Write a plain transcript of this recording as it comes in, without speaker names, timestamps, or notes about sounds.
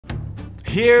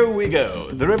Here we go!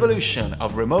 The revolution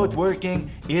of remote working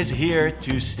is here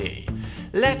to stay.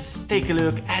 Let's take a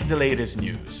look at the latest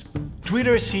news.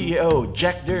 Twitter CEO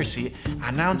Jack Dorsey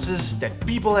announces that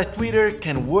people at Twitter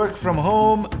can work from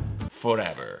home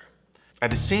forever.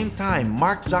 At the same time,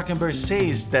 Mark Zuckerberg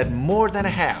says that more than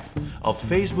half of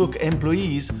Facebook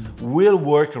employees will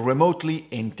work remotely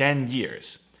in 10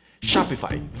 years.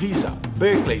 Shopify, Visa,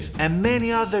 Berkeley, and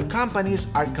many other companies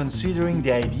are considering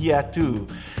the idea too.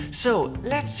 So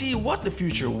let's see what the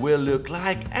future will look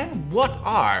like and what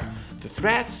are the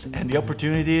threats and the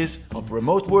opportunities of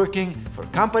remote working for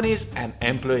companies and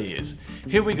employees.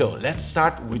 Here we go, let's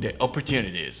start with the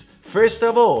opportunities. First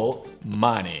of all,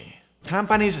 money.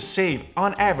 Companies save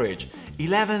on average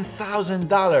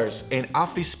 $11,000 in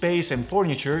office space and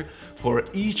furniture for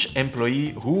each employee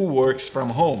who works from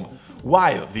home,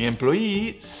 while the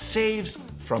employee saves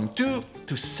from $2,000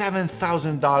 to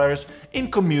 $7,000 in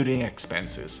commuting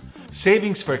expenses.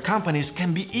 Savings for companies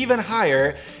can be even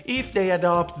higher if they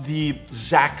adopt the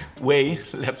ZAC way,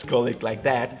 let's call it like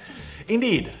that.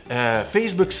 Indeed,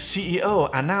 Facebook's CEO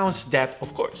announced that,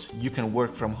 of course, you can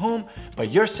work from home,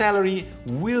 but your salary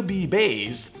will be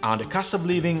based on the cost of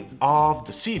living of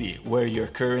the city where you're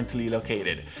currently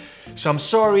located. So I'm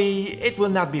sorry, it will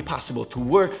not be possible to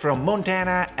work from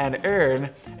Montana and earn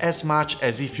as much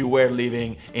as if you were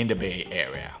living in the Bay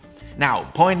Area. Now,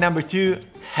 point number 2,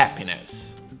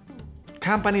 happiness.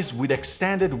 Companies with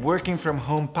extended working from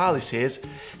home policies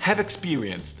have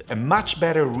experienced a much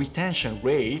better retention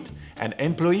rate, and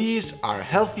employees are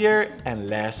healthier and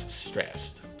less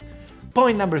stressed.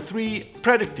 Point number 3,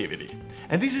 productivity.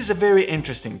 And this is a very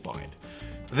interesting point.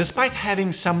 Despite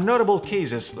having some notable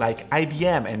cases like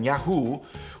IBM and Yahoo,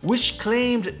 which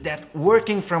claimed that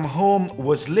working from home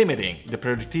was limiting the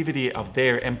productivity of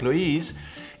their employees,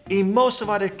 in most of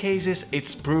other cases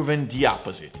it's proven the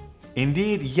opposite.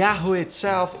 Indeed, Yahoo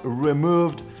itself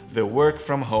removed the work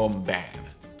from home ban.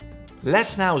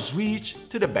 Let's now switch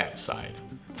to the bad side.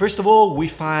 First of all, we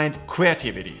find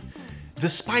creativity.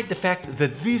 Despite the fact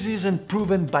that this isn't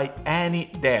proven by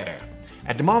any data.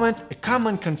 At the moment, a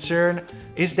common concern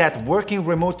is that working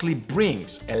remotely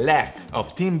brings a lack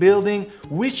of team building,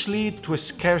 which leads to a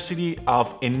scarcity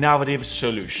of innovative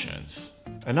solutions.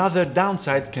 Another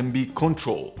downside can be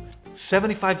control.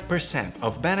 75%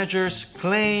 of managers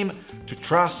claim to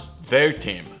trust their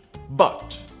team,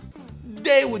 but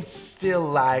they would still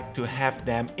like to have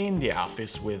them in the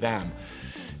office with them.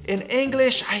 In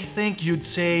English, I think you'd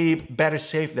say better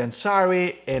safe than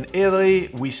sorry. In Italy,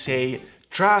 we say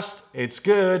trust, it's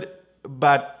good,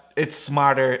 but it's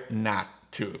smarter not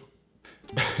to.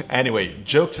 Anyway,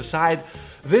 jokes aside,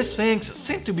 these things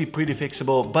seem to be pretty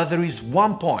fixable, but there is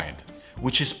one point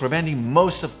which is preventing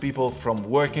most of people from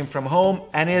working from home,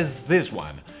 and is this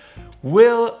one.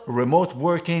 Will remote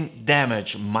working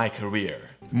damage my career?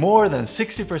 More than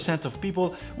 60% of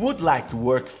people would like to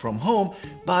work from home,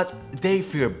 but they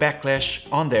fear backlash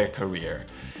on their career.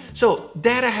 So,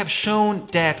 data have shown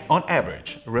that on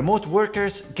average, remote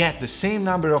workers get the same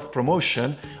number of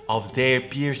promotion of their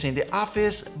peers in the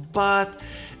office, but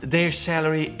their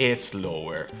salary is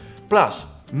lower. Plus,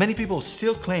 many people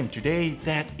still claim today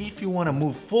that if you want to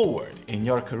move forward in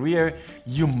your career,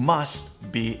 you must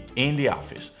be in the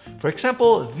office. For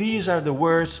example, these are the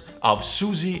words of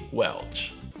Susie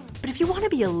Welch. But if you want to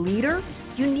be a leader,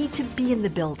 you need to be in the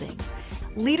building.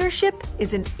 Leadership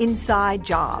is an inside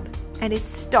job, and it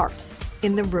starts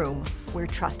in the room where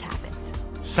trust happens.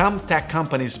 Some tech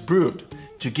companies proved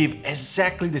to give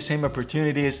exactly the same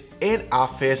opportunities in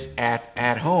office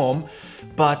at home,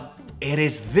 but it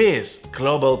is this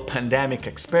global pandemic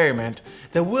experiment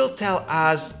that will tell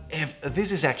us if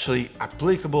this is actually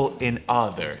applicable in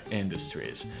other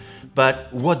industries.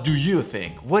 But what do you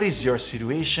think? What is your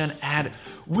situation, and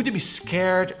would you be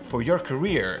scared for your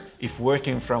career if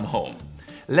working from home?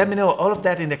 Let me know all of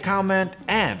that in the comment,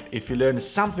 and if you learned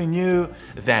something new,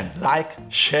 then like,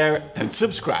 share and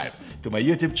subscribe to my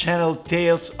YouTube channel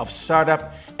Tales of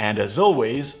Startup, and as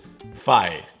always,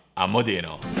 fai a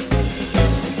MODINO.